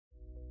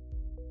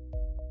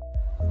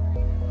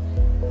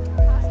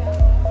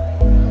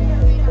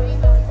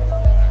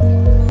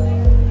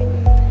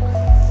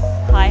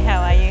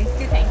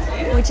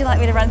would you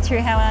like me to run through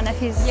how our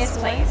nappies work? Yes,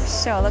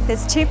 please. Sure. Look,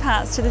 there's two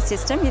parts to the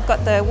system. You've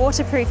got the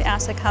waterproof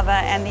outer cover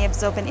and the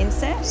absorbent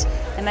insert,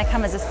 and they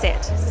come as a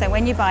set. So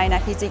when you buy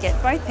nappies, you get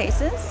both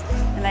pieces,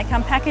 and they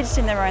come packaged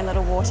in their own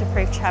little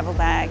waterproof travel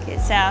bag.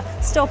 It's our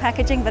store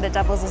packaging, but it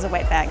doubles as a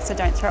wet bag, so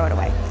don't throw it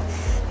away.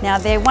 Now,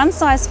 they're one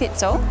size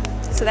fits all,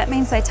 so that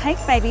means they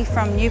take baby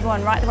from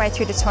newborn right the way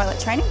through to toilet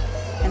training,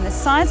 and the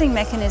sizing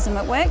mechanism,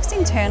 it works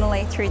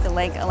internally through the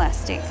leg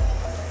elastic.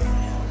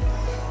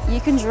 You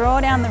can draw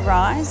down the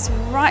rise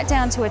right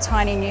down to a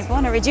tiny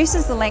newborn. It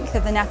reduces the length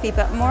of the nappy,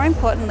 but more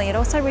importantly, it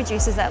also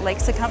reduces that leg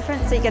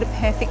circumference, so you get a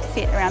perfect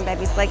fit around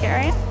baby's leg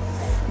area.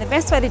 The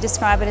best way to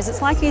describe it is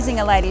it's like using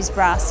a lady's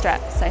bra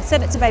strap. So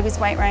set it to baby's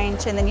weight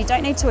range, and then you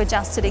don't need to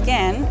adjust it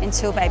again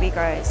until baby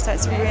grows. So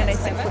it's really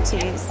simple to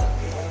use.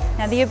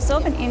 Now, the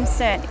absorbent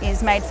insert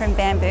is made from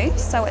bamboo,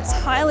 so it's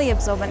highly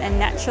absorbent and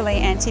naturally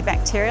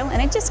antibacterial,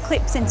 and it just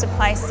clips into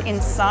place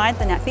inside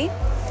the nappy.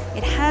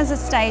 It has a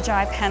stay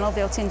dry panel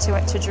built into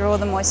it to draw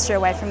the moisture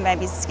away from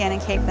baby's skin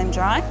and keep them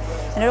dry.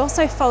 And it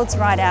also folds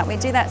right out. We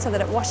do that so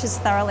that it washes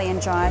thoroughly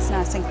and dries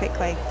nice and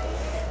quickly.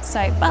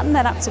 So button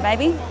that up to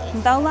baby.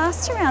 They'll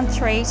last around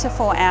 3 to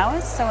 4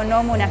 hours, so a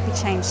normal nappy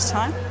change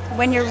time.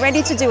 When you're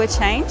ready to do a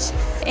change,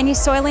 any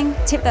soiling,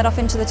 tip that off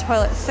into the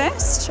toilet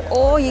first,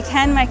 or you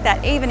can make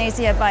that even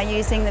easier by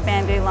using the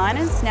bamboo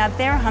liners. Now,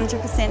 they're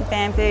 100%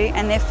 bamboo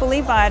and they're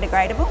fully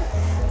biodegradable,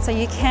 so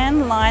you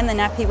can line the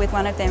nappy with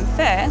one of them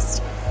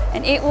first,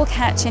 and it will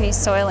catch any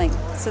soiling.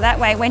 So that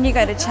way, when you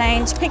go to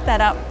change, pick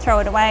that up, throw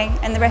it away,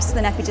 and the rest of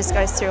the nappy just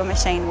goes through a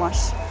machine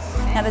wash.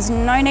 Now, there's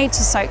no need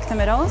to soak them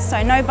at all,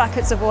 so no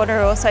buckets of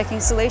water or soaking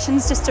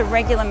solutions, just a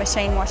regular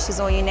machine wash is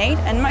all you need.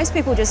 And most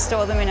people just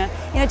store them in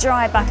a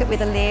dry bucket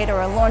with a lid or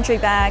a laundry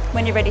bag.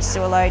 When you're ready to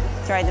do a load,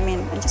 throw them in,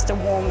 and just a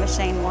warm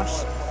machine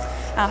wash.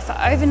 For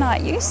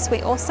overnight use,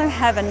 we also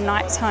have a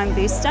nighttime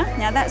booster.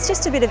 Now, that's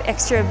just a bit of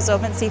extra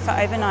absorbency for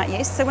overnight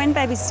use, so when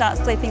babies start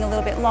sleeping a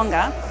little bit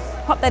longer,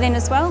 pop that in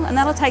as well, and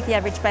that'll take the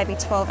average baby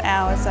 12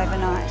 hours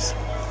overnight.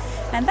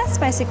 And that's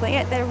basically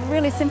it. They're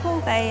really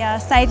simple. They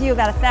save you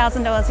about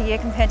 $1,000 a year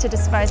compared to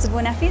disposable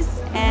nappies,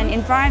 and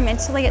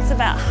environmentally it's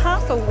about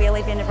half a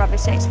wheelie bin of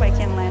rubbish each week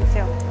in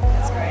landfill.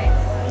 That's great.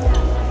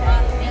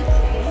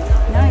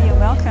 Thank you. No, you're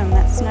welcome.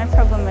 That's no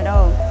problem at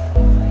all.